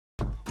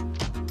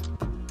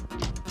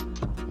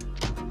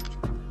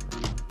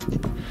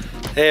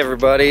Hey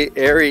everybody,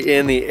 Airy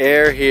in the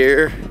air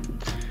here.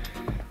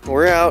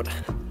 We're out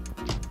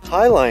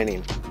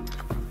highlining.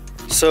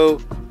 So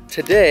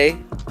today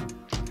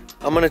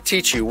I'm going to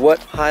teach you what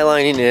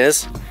highlining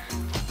is.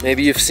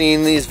 Maybe you've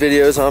seen these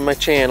videos on my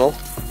channel.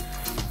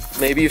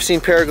 Maybe you've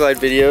seen paraglide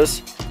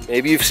videos.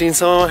 Maybe you've seen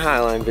some of my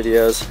highline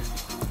videos.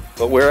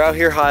 But we're out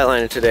here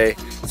highlining today.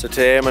 So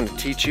today I'm going to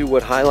teach you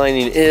what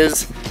highlining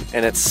is,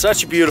 and it's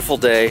such a beautiful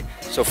day.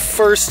 So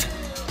first,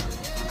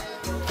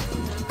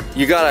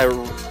 you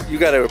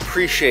gotta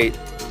appreciate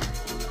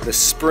the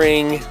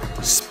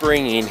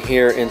springing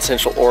here in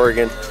Central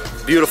Oregon.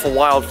 Beautiful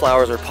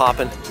wildflowers are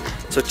popping.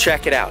 So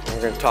check it out.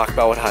 We're gonna talk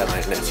about what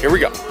highlining is. Here we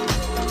go.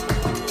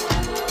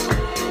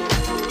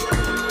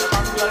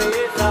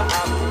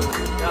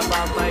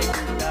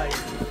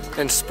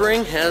 And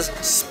spring has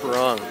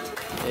sprung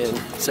in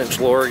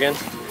Central Oregon.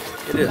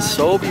 It is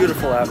so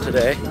beautiful out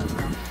today.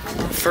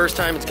 First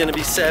time it's gonna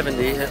be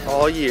 70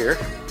 all year.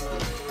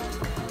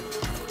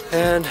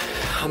 And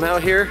I'm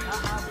out here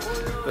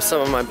with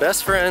some of my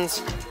best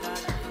friends,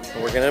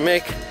 and we're gonna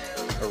make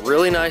a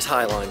really nice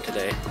highline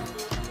today.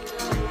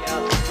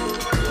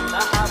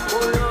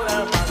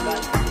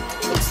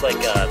 Looks like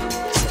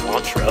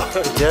cilantro.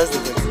 It does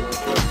look like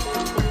cilantro.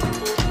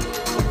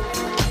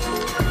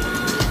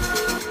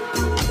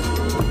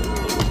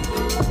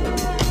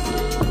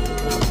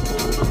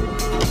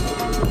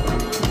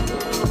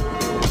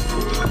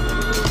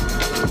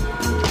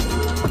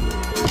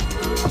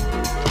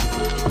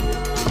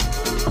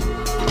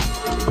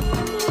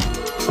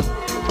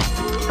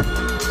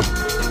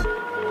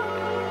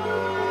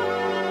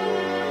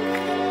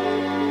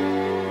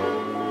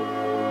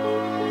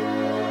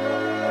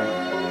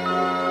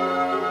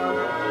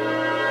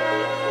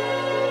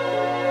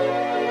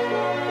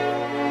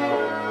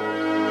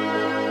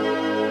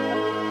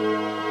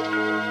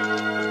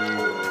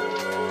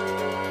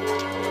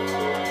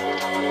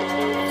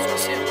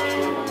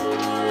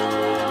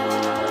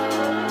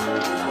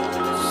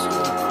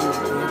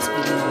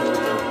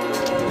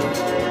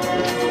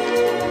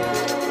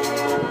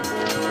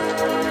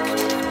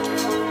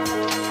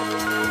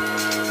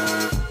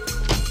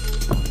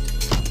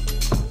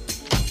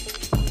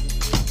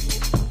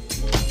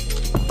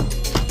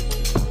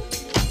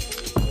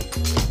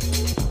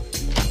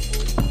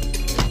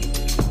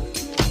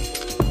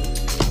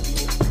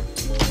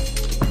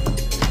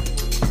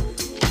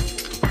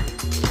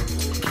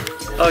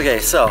 Okay,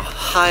 so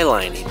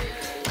highlining.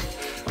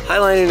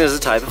 Highlining is a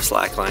type of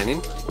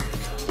slacklining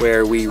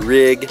where we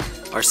rig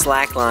our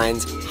slack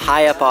lines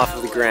high up off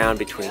of the ground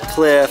between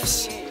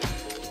cliffs,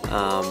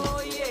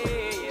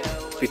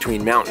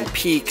 between mountain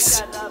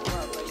peaks,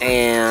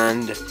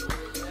 and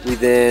we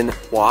then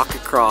walk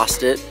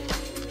across it,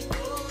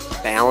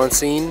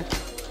 balancing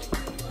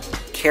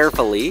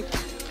carefully,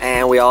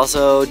 and we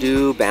also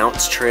do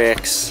bounce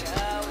tricks.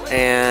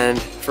 And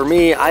for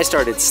me, I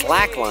started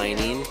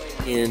slacklining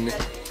in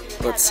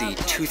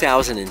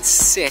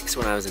 2006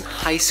 when I was in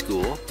high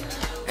school,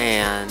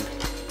 and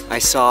I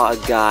saw a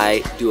guy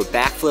do a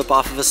backflip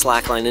off of a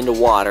slackline into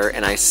water,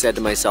 and I said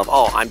to myself,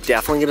 oh, I'm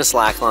definitely gonna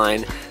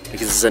slackline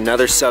because it's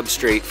another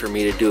substrate for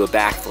me to do a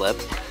backflip.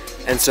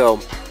 And so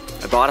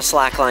I bought a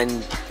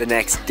slackline the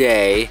next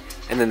day,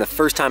 and then the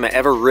first time I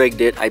ever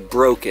rigged it, I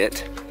broke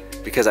it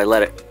because I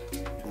let it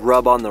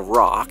rub on the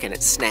rock and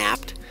it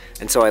snapped.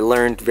 And so I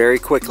learned very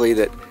quickly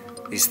that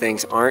these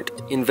things aren't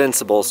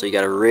invincible, so you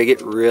gotta rig it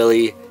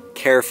really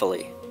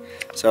carefully.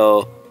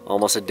 So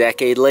almost a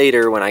decade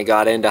later, when I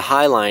got into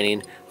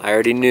highlining, I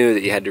already knew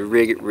that you had to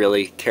rig it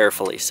really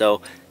carefully.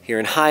 So here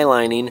in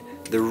highlining,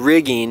 the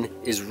rigging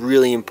is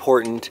really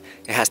important.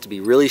 It has to be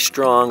really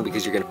strong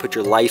because you're going to put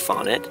your life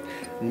on it.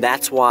 And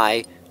that's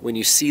why when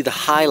you see the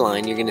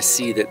highline, you're going to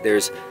see that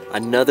there's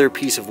another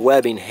piece of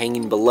webbing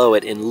hanging below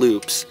it in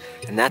loops,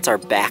 and that's our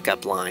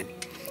backup line.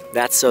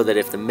 That's so that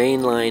if the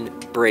main line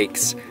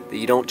breaks, that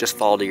you don't just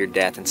fall to your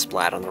death and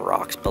splat on the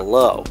rocks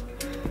below.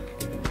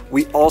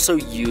 We also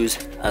use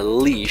a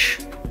leash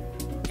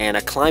and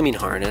a climbing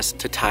harness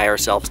to tie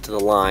ourselves to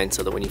the line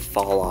so that when you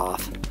fall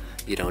off,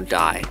 you don't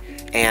die.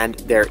 And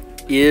there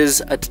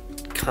is a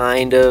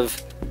kind of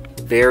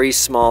very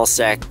small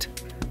sect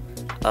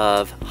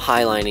of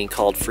highlining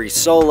called free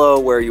solo,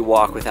 where you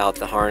walk without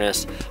the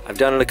harness. I've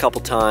done it a couple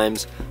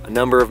times. A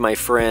number of my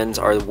friends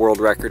are the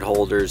world record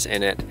holders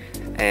in it,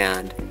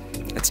 and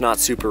it's not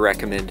super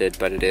recommended,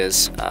 but it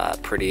is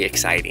pretty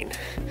exciting.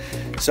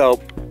 So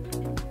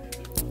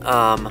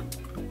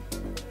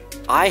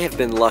I have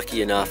been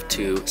lucky enough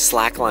to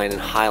slackline and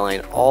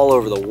highline all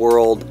over the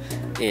world,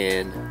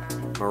 in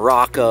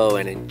Morocco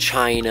and in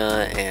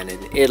China and in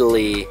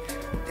Italy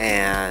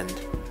and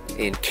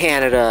in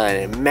Canada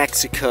and in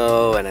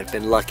Mexico, and I've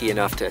been lucky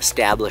enough to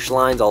establish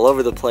lines all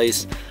over the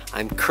place.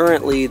 I'm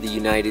currently the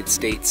United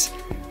States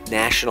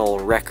national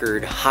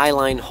record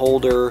highline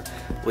holder,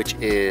 which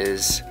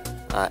is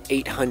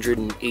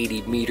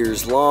 880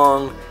 meters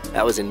long.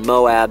 That was in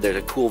Moab. There's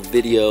a cool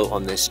video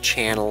on this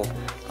channel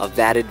of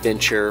that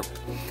adventure,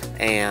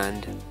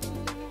 and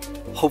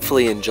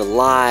hopefully in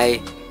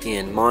July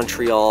in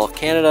Montreal,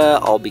 Canada,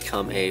 I'll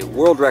become a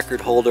world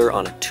record holder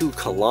on a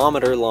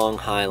 2-kilometer long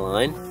high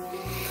line.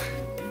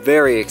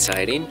 Very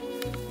exciting.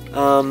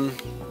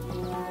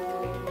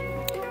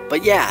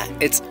 But yeah,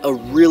 it's a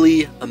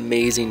really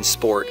amazing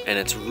sport, and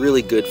it's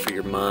really good for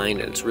your mind,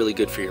 and it's really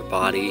good for your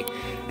body.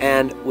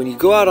 And when you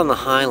go out on the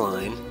high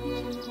line,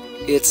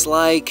 it's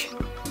like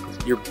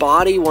your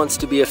body wants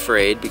to be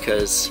afraid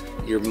because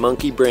your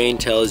monkey brain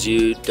tells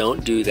you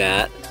don't do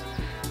that.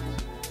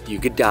 You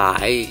could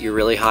die, you're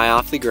really high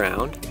off the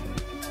ground.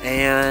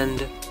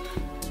 And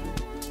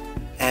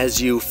as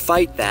you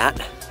fight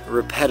that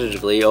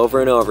repetitively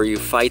over and over, you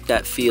fight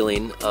that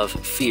feeling of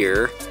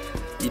fear,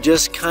 you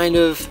just kind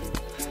of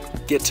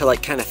get to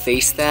like kind of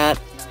face that.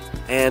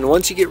 And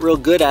once you get real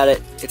good at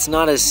it, it's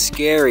not as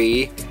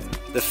scary.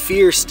 The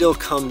fear still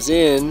comes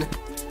in,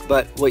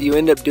 but what you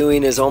end up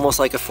doing is almost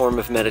like a form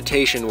of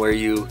meditation where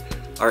you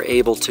are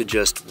able to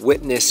just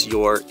witness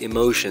your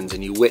emotions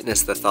and you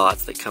witness the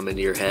thoughts that come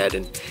into your head.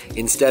 And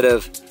instead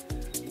of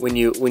when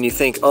you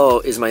think,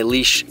 oh, is my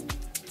leash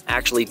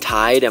actually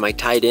tied? Am I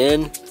tied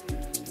in?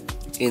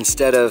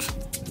 Instead of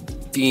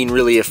being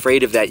really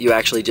afraid of that, you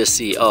actually just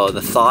see, oh,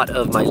 the thought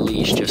of my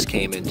leash just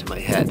came into my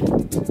head.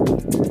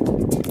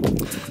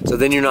 So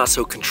then you're not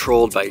so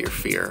controlled by your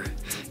fear.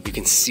 You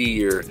can see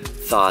your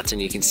thoughts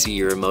and you can see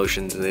your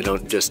emotions, and they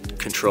don't just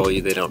control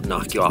you, they don't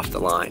knock you off the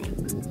line.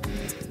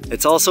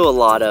 It's also a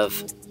lot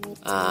of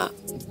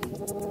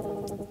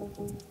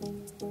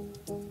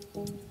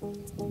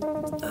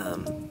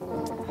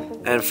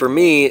and for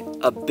me,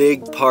 a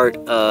big part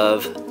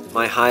of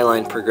my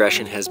highline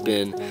progression has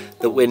been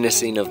the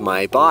witnessing of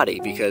my body,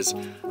 because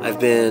I've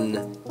been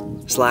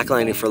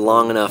slacklining for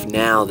long enough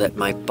now that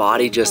my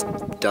body just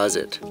does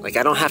it. Like,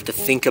 I don't have to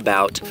think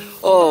about,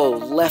 oh,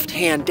 left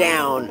hand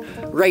down,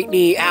 right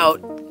knee out,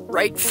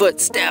 right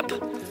foot step.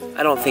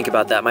 I don't think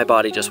about that. My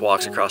body just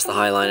walks across the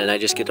high line and I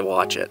just get to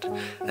watch it.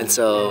 And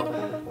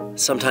so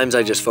sometimes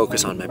I just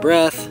focus on my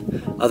breath.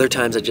 Other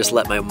times I just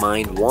let my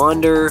mind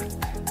wander.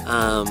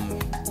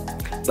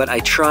 But I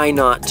try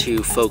not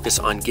to focus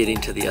on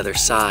getting to the other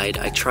side.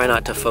 I try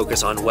not to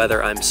focus on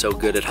whether I'm so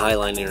good at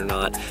highlining or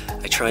not.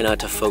 I try not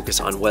to focus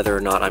on whether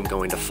or not I'm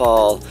going to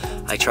fall.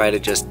 I try to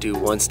just do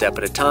one step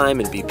at a time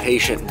and be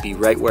patient and be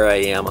right where I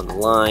am on the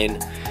line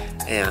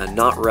and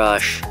not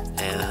rush,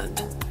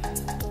 and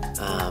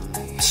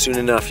soon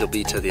enough you'll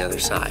be to the other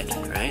side,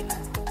 right?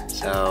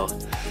 So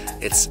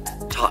it's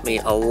taught me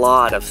a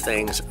lot of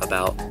things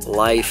about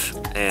life,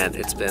 and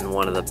it's been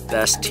one of the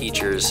best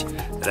teachers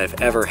that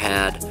I've ever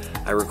had.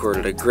 I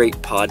recorded a great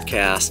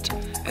podcast,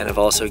 and I've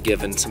also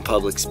given some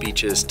public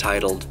speeches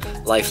titled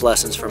Life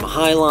Lessons from a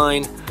High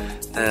Line.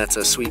 That's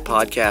a sweet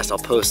podcast. I'll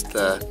post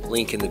the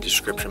link in the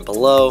description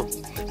below.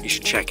 You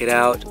should check it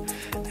out.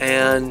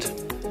 And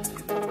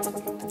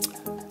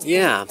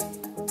yeah,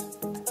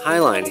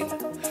 highlining.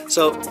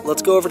 So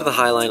let's go over to the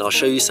high line. I'll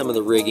show you some of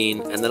the rigging,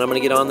 and then I'm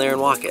gonna get on there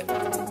and walk it.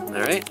 All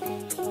right,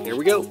 here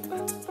we go.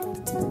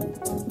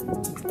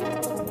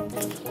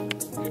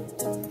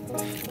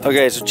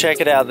 Okay, so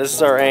check it out. This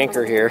is our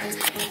anchor here.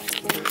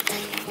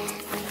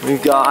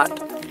 We've got,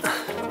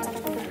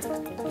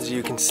 as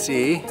you can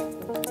see,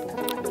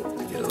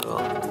 get a little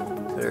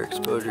better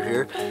exposure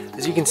here.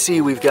 As you can see,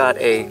 we've got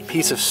a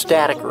piece of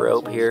static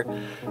rope here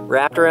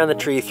wrapped around the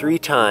tree 3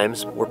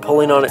 times. We're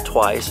pulling on it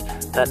twice.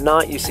 That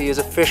knot you see is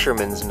a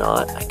fisherman's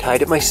knot. I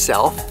tied it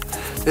myself.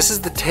 This is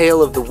the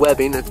tail of the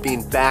webbing that's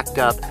being backed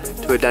up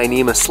to a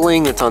Dyneema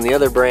sling that's on the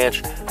other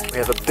branch. We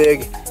have a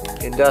big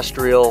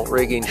industrial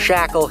rigging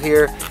shackle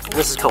here.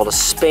 This is called a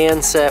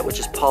span set, which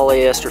is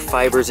polyester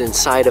fibers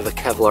inside of a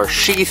Kevlar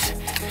sheath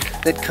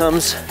that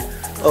comes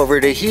over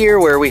to here,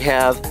 where we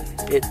have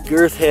it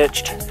girth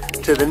hitched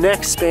to the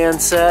next span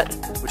set,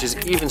 which is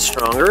even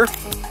stronger.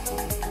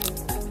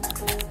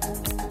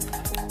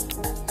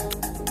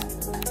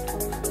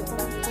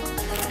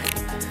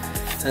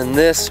 And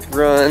this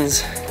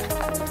runs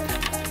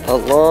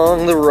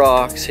along the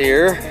rocks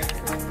here.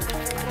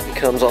 It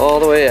comes all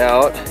the way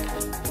out.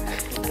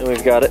 And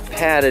we've got it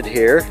padded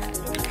here.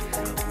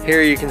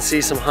 Here you can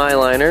see some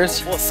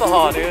highliners. What's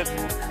up, dude?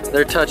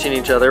 They're touching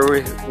each other.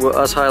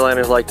 Us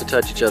highliners like to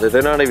touch each other.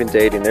 They're not even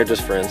dating, they're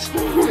just friends.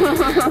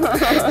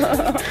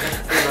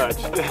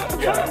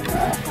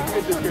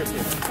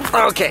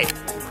 Okay,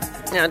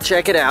 now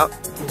check it out.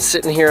 I'm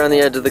sitting here on the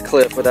edge of the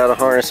cliff without a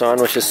harness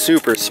on, which is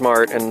super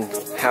smart and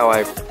how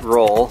I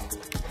roll,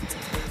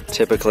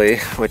 typically,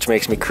 which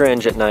makes me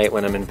cringe at night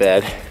when I'm in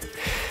bed.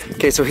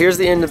 Okay, so here's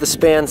the end of the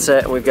span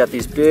set, and we've got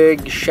these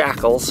big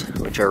shackles,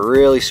 which are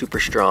really super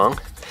strong.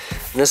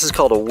 And this is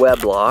called a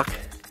web lock.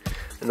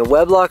 And the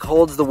web lock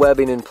holds the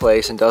webbing in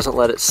place and doesn't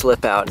let it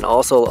slip out, and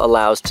also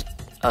allows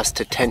us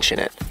to tension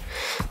it.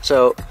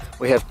 So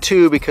we have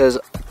 2 because,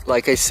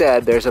 like I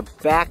said, there's a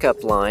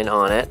backup line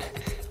on it,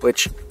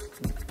 which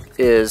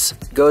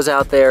goes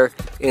out there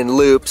in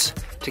loops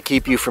to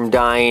keep you from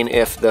dying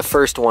if the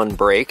first one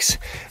breaks.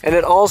 And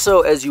it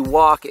also, as you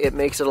walk, it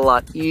makes it a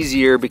lot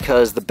easier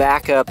because the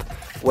backup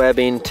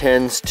webbing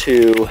tends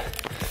to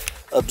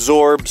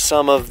absorb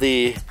some of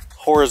the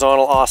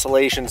horizontal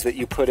oscillations that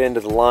you put into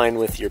the line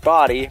with your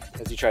body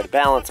as you try to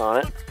balance on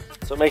it.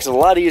 So it makes it a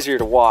lot easier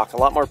to walk, a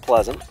lot more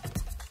pleasant.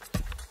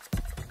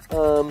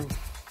 Let's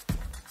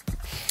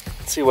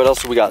see, what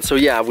else do we got? So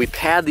yeah, we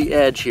pad the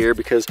edge here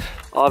because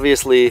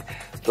obviously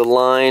the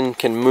line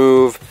can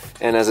move,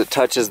 and as it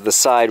touches the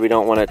side, we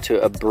don't want it to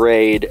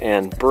abrade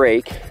and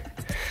break,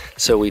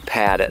 so we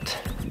pad it.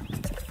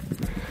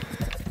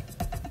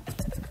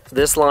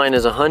 This line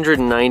is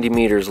 190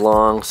 meters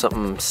long,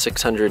 something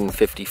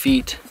 650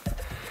 feet,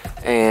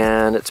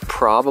 and it's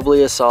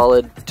probably a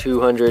solid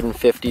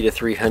 250 to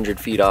 300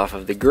 feet off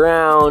of the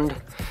ground.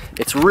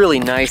 It's really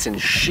nice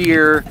and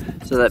sheer,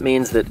 so that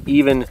means that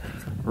even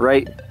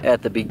right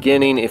at the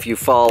beginning, if you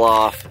fall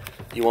off,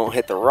 you won't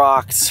hit the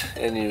rocks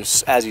and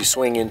as you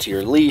swing into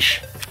your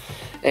leash.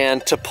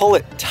 And to pull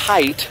it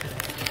tight,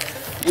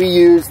 we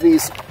use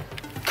these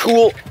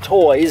cool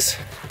toys.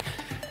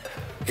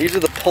 These are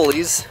the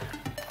pulleys.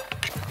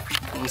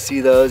 You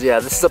see those? Yeah,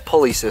 this is a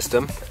pulley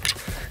system.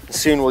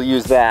 Soon we'll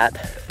use that.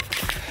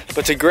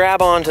 But to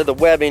grab onto the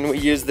webbing, we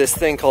use this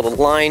thing called a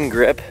line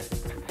grip.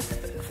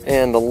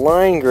 And the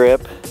line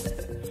grip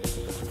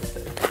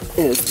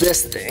is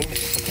this thing.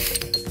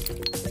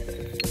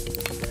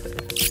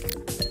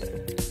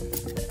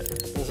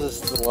 This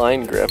is the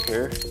line grip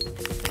here.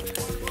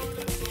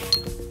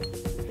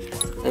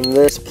 And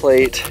this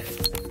plate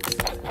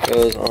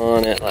goes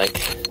on at like,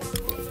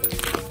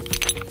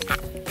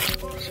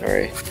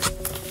 sorry,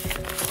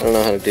 I don't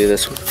know how to do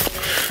this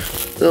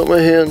without my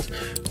hands.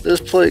 This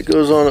plate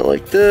goes on it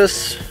like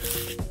this,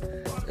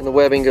 and the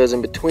webbing goes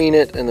in between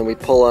it, and then we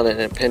pull on it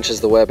and it pinches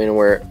the webbing, and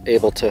we're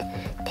able to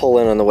pull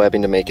in on the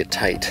webbing to make it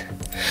tight.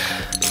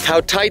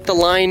 How tight the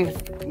line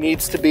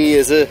needs to be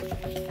is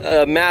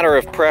a matter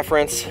of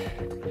preference,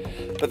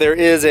 but there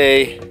is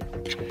a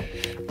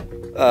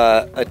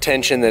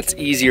tension that's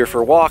easier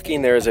for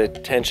walking, there's a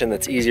tension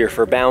that's easier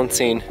for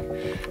bouncing.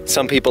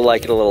 Some people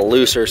like it a little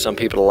looser, some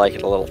people like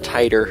it a little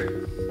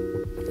tighter.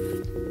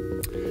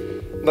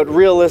 But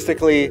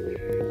realistically,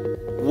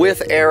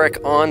 with Eric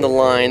on the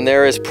line,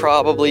 there is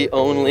probably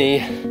only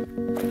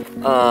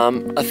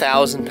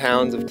 1,000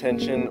 pounds of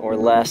tension or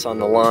less on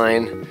the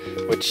line,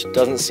 which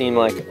doesn't seem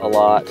like a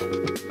lot.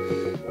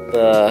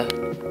 The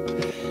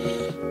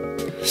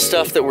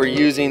stuff that we're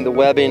using, the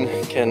webbing,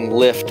 can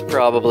lift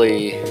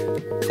probably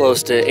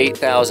close to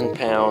 8,000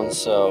 pounds,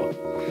 so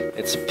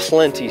it's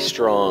plenty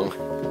strong.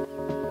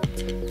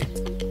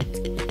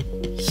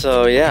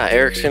 So yeah,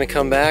 Eric's gonna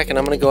come back and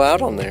I'm gonna go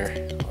out on there.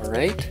 All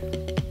right,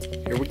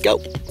 here we go.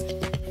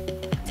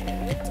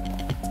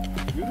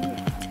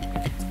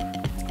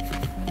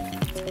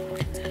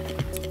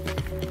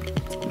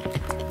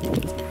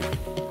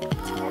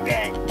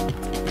 Okay.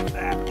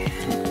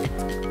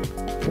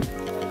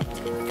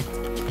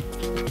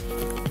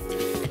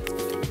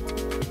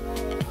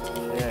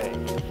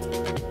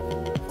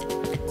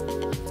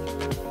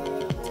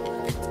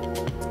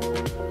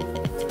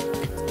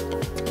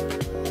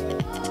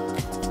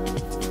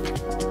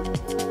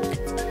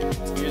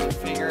 Use a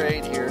figure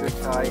 8 here to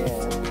tie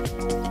in.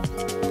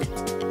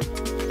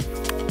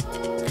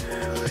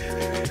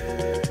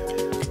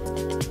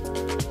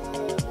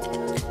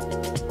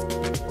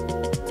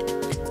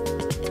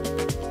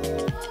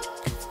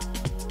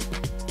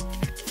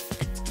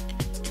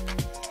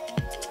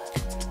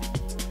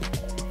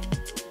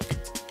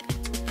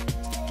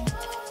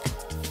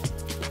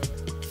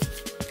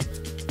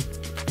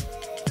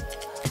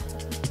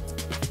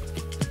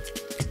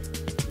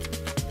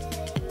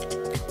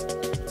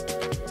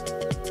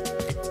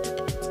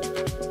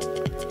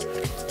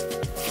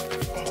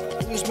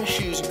 Use my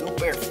shoes and go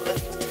barefoot.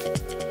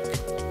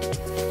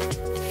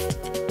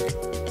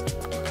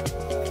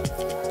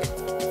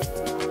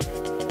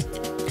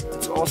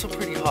 It's also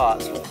pretty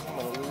hot, so I'm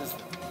gonna lose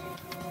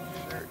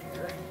the shirt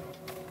here.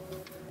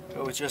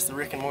 Go with just the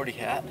Rick and Morty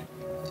hat.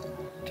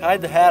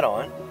 Tied the hat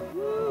on.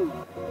 Woo.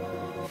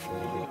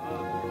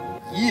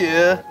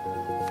 Yeah.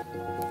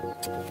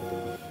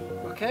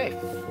 Okay,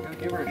 gonna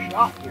give her a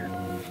shot here.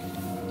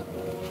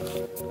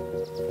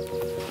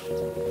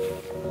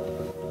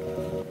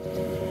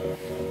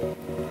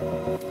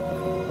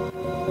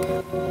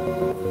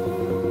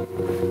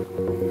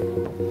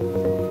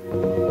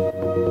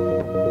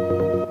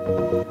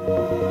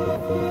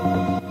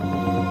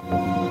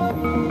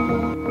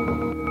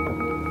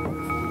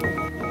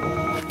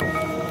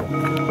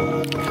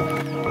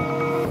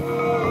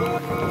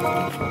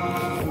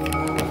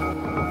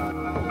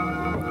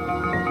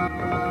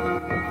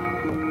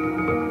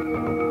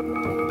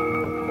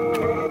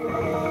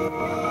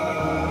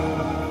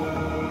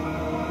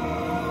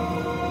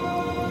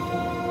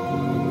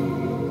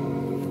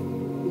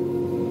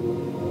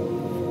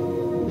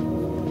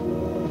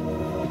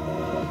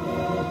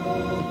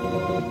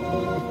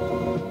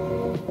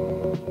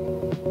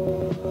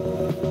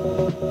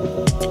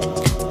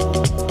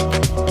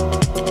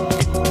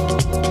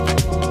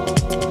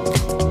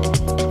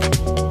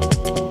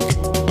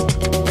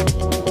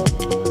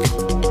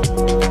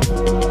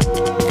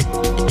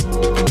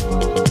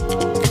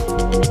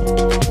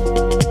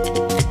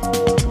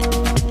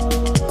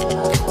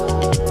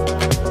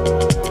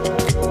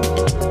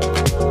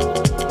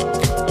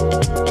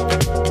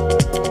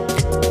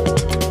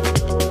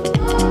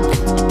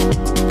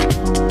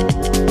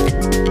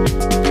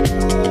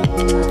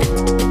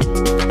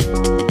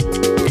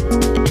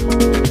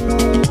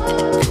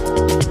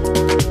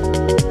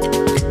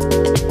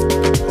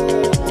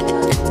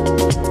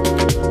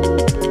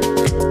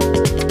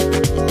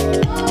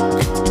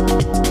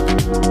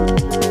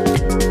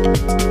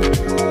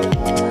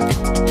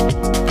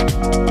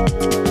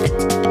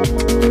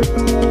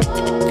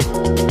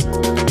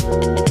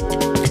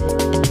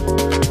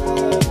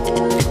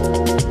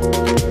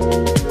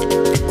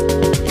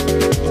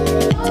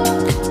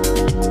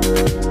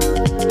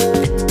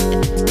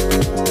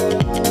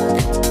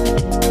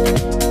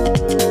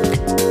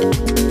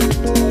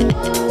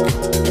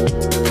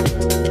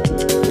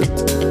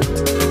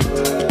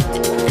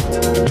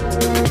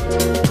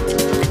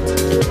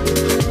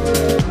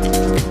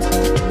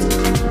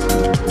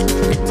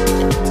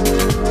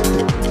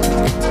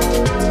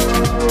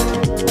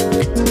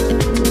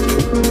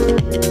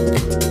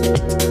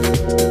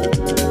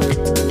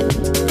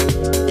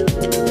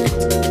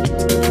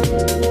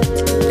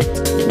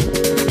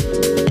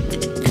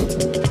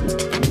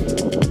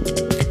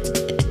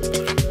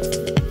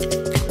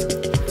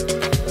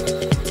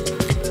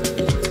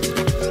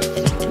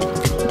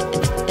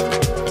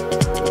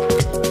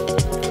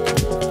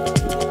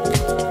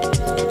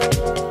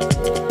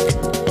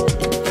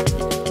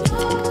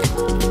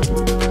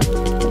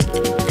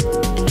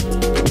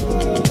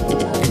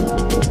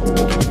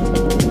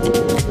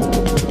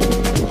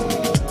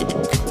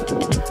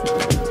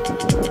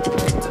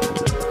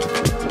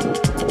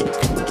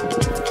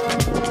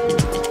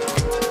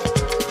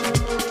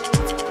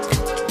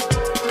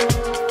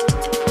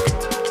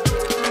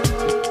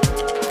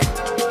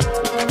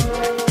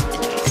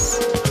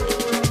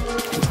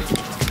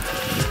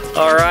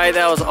 All right,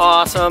 that was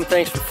awesome.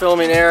 Thanks for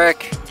filming,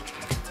 Eric.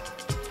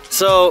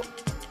 So,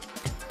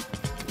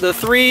 the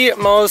 3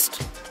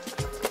 most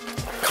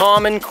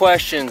common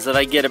questions that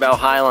I get about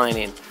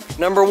highlining.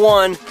 Number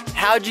 1,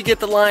 how'd you get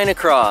the line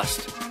across?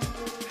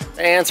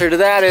 The answer to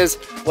that is,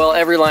 well,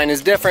 every line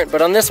is different,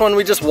 but on this one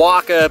we just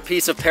walk a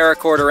piece of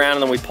paracord around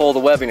and then we pull the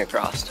webbing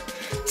across.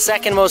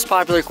 Second most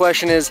popular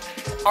question is,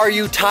 are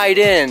you tied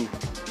in?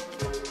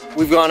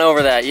 We've gone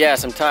over that.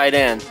 Yes, I'm tied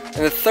in.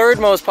 And the third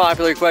most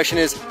popular question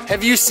is,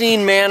 have you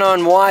seen Man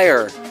on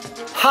Wire?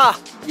 Ha!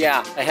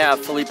 Yeah, I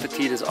have. Philippe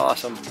Petit is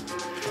awesome.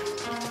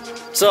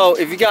 So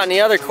if you got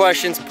any other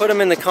questions, put them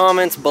in the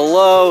comments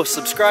below.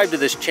 Subscribe to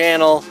this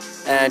channel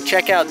and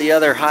check out the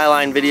other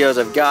Highline videos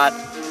I've got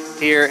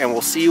here, and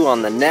we'll see you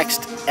on the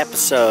next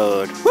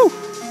episode. Woo!